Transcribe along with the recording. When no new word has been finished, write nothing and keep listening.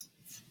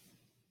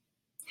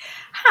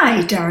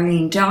Hi,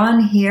 Darlene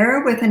Dawn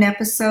here with an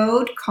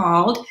episode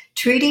called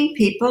Treating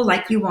People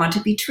Like You Want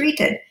to Be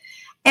Treated.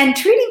 And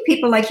treating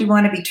people like you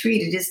want to be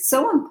treated is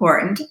so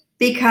important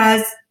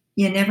because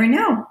you never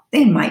know.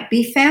 They might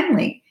be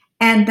family.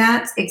 And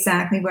that's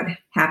exactly what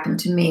happened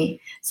to me.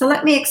 So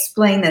let me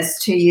explain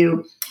this to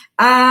you.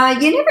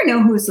 You never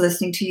know who's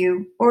listening to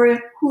you or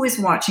who is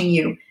watching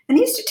you. And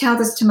I used to tell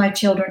this to my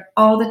children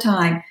all the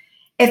time.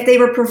 If they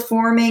were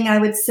performing, I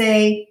would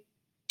say,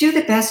 do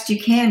the best you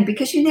can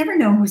because you never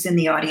know who's in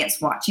the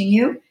audience watching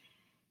you.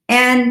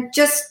 And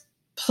just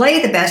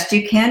play the best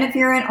you can if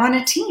you're on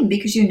a team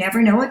because you never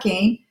know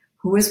again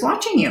who is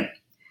watching you.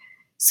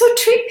 So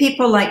treat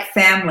people like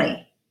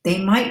family.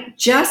 They might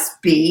just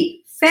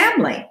be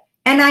family.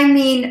 And I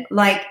mean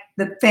like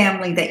the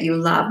family that you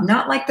love,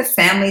 not like the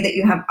family that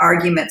you have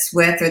arguments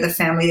with or the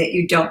family that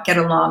you don't get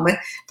along with.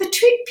 But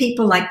treat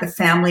people like the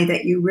family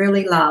that you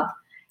really love.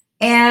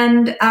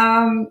 And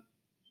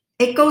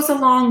it goes a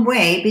long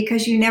way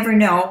because you never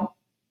know.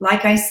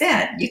 Like I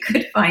said, you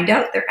could find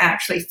out they're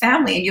actually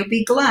family and you'll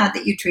be glad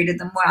that you treated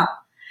them well.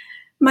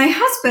 My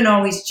husband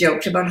always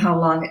joked about how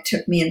long it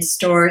took me in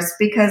stores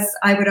because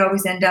I would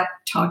always end up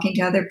talking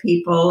to other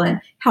people and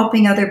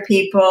helping other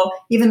people,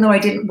 even though I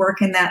didn't work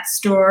in that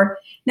store.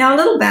 Now, a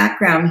little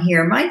background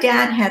here. My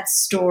dad had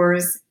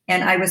stores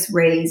and I was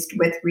raised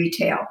with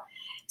retail.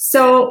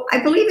 So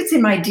I believe it's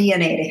in my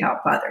DNA to help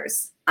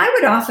others. I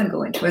would often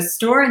go into a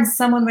store and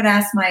someone would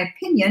ask my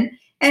opinion,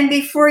 and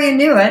before you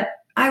knew it,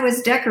 I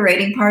was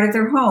decorating part of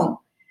their home.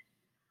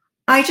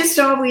 I just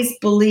always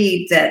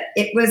believed that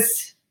it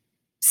was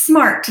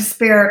smart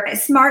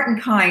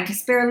and kind to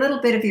spare a little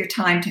bit of your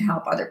time to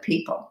help other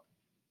people.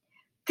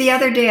 The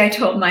other day I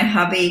told my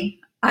hubby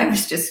I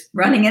was just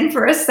running in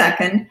for a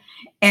second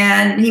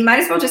and he might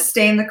as well just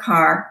stay in the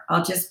car.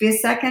 I'll just be a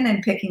second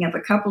and picking up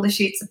a couple of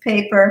sheets of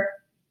paper.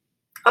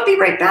 I'll be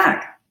right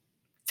back.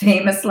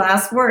 Famous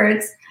last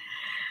words.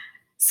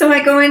 So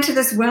I go into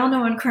this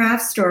well-known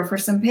craft store for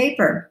some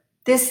paper.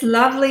 This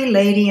lovely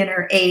lady in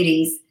her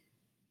 80s,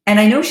 and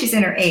I know she's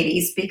in her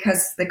 80s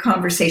because the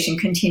conversation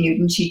continued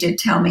and she did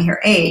tell me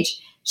her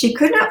age. She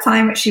could not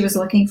find what she was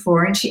looking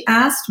for and she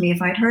asked me if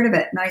I'd heard of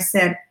it. And I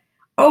said,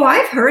 oh,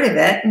 I've heard of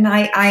it. And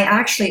I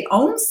actually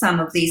own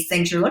some of these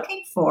things you're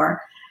looking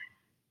for.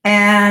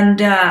 And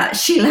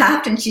she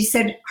laughed and she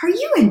said, are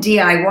you in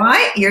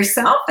DIY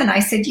yourself? And I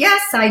said,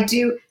 yes, I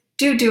do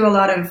a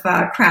lot of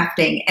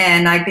crafting,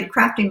 and I've been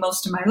crafting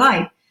most of my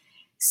life.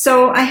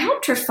 So I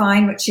helped her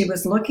find what she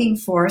was looking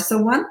for. So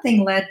one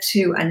thing led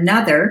to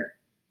another,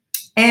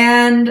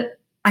 and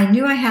I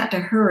knew I had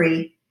to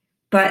hurry,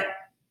 but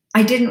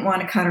I didn't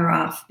want to cut her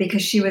off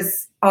because she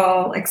was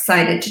all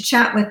excited to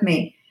chat with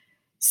me.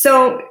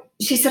 So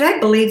she said,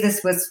 I believe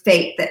this was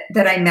fate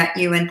that I met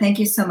you, and thank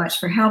you so much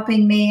for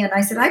helping me. And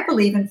I said, I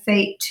believe in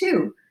fate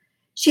too.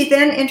 She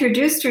then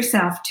introduced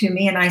herself to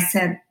me, and I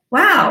said,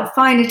 wow,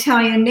 fine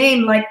Italian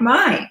name like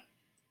mine.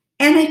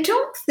 And I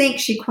don't think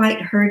she quite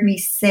heard me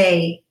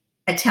say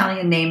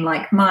Italian name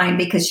like mine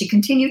because she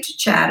continued to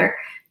chatter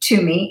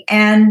to me.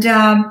 And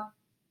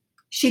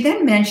she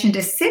then mentioned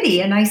a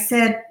city. And I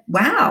said,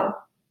 wow,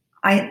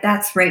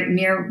 that's right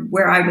near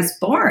where I was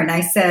born.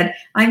 I said,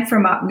 I'm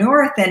from up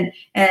north.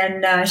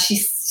 And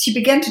she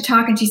began to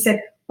talk and she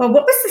said, well,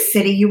 what was the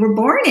city you were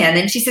born in?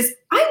 And she says,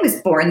 I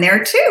was born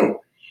there too.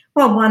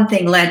 Well, one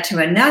thing led to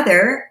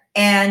another.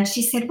 And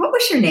she said, what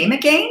was your name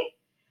again?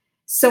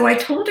 So I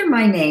told her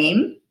my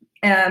name,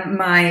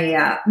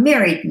 my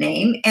married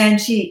name,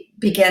 and she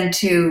began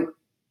to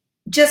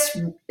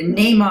just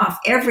name off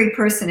every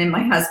person in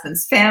my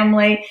husband's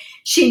family.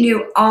 She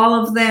knew all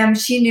of them.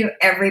 She knew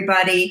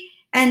everybody.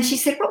 And she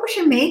said, what was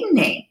your maiden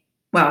name?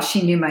 Well,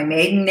 she knew my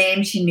maiden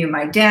name. She knew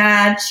my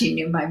dad. She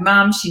knew my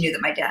mom. She knew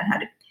that my dad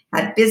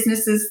had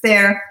businesses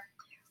there.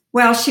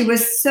 Well, she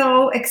was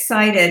so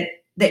excited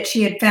that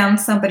she had found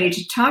somebody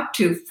to talk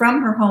to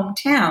from her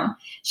hometown.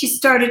 She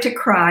started to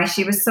cry.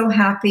 She was so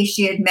happy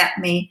she had met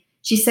me.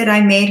 She said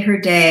I made her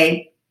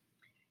day.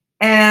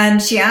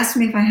 And she asked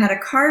me if I had a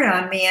card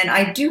on me. And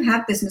I do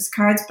have business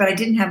cards, but I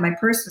didn't have my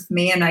purse with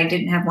me and I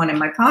didn't have one in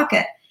my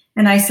pocket.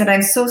 And I said,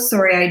 I'm so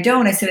sorry I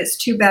don't. I said, it's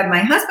too bad my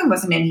husband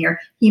wasn't in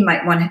here. He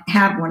might want to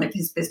have one of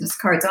his business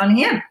cards on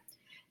him.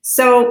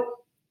 So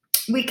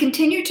we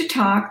continued to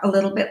talk a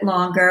little bit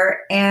longer.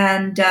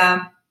 And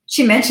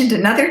she mentioned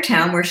another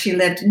town where she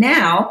lived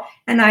now.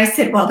 And I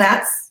said, well,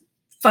 that's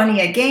funny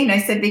again. I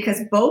said,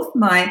 because both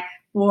my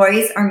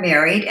boys are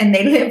married and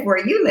they live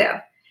where you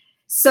live.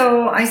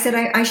 So I said,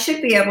 I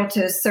should be able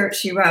to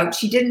search you out.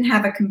 She didn't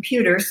have a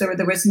computer, so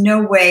there was no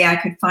way I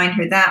could find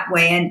her that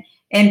way.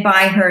 And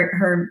by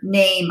her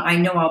name, I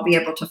know I'll be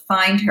able to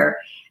find her.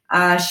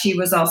 She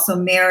was also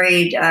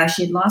married.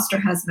 She had lost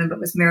her husband, but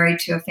was married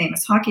to a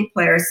famous hockey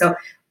player. So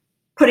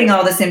putting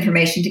all this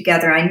information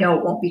together, I know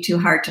it won't be too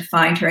hard to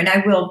find her. And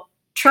I will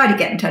try to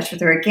get in touch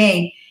with her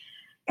again.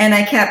 And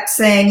I kept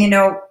saying,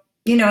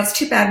 it's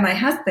too bad my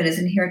husband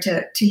isn't here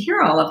to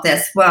hear all of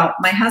this. Well,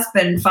 my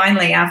husband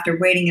finally, after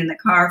waiting in the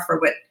car for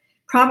what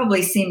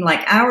probably seemed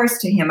like hours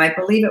to him, I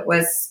believe it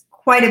was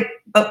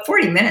about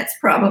 40 minutes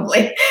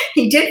probably.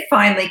 He did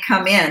finally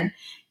come in,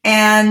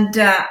 and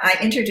I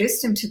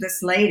introduced him to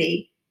this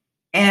lady,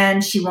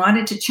 and she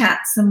wanted to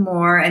chat some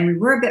more, and we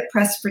were a bit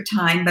pressed for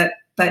time,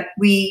 but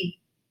we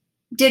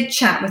did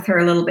chat with her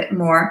a little bit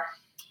more.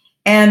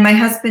 And my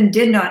husband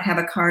did not have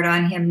a card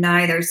on him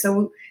neither.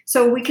 So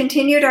we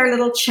continued our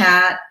little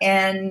chat,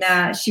 and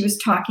she was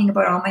talking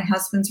about all my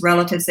husband's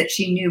relatives that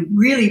she knew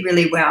really,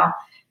 really well.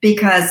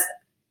 Because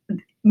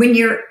when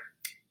you're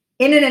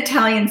in an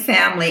Italian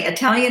family,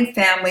 Italian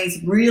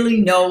families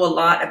really know a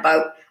lot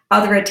about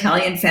other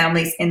Italian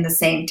families in the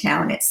same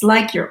town. It's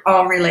like you're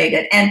all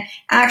related. And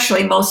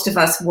actually, most of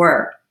us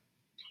were.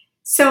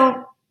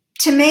 So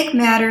to make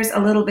matters a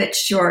little bit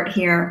short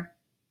here,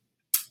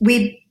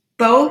 we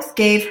both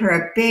gave her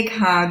a big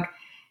hug,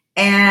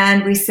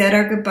 and we said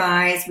our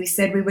goodbyes. We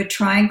said we would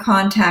try and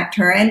contact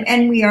her,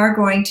 and we are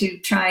going to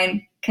try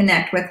and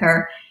connect with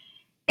her.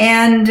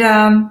 And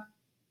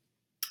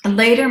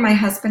later, my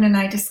husband and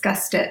I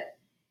discussed it.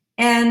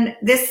 And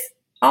this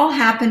all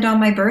happened on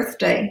my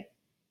birthday.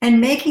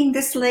 And making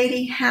this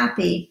lady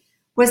happy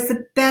was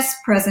the best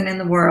present in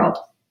the world.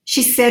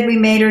 She said we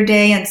made her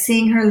day, and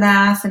seeing her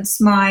laugh and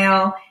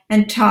smile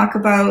and talk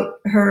about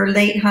her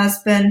late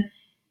husband,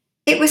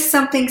 it was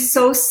something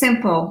so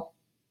simple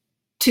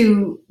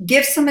to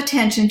give some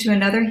attention to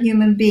another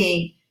human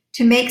being,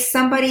 to make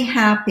somebody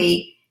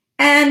happy,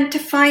 and to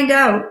find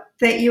out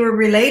that you were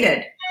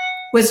related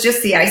was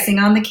just the icing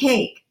on the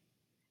cake.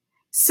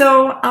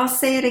 So I'll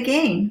say it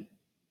again.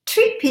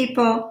 Treat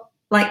people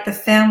like the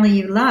family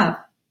you love,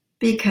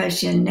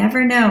 because you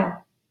never know.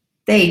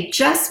 They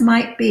just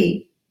might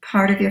be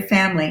part of your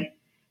family.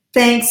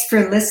 Thanks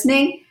for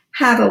listening.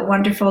 Have a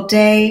wonderful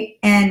day,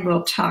 and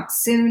we'll talk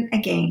soon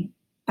again.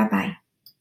 Bye-bye.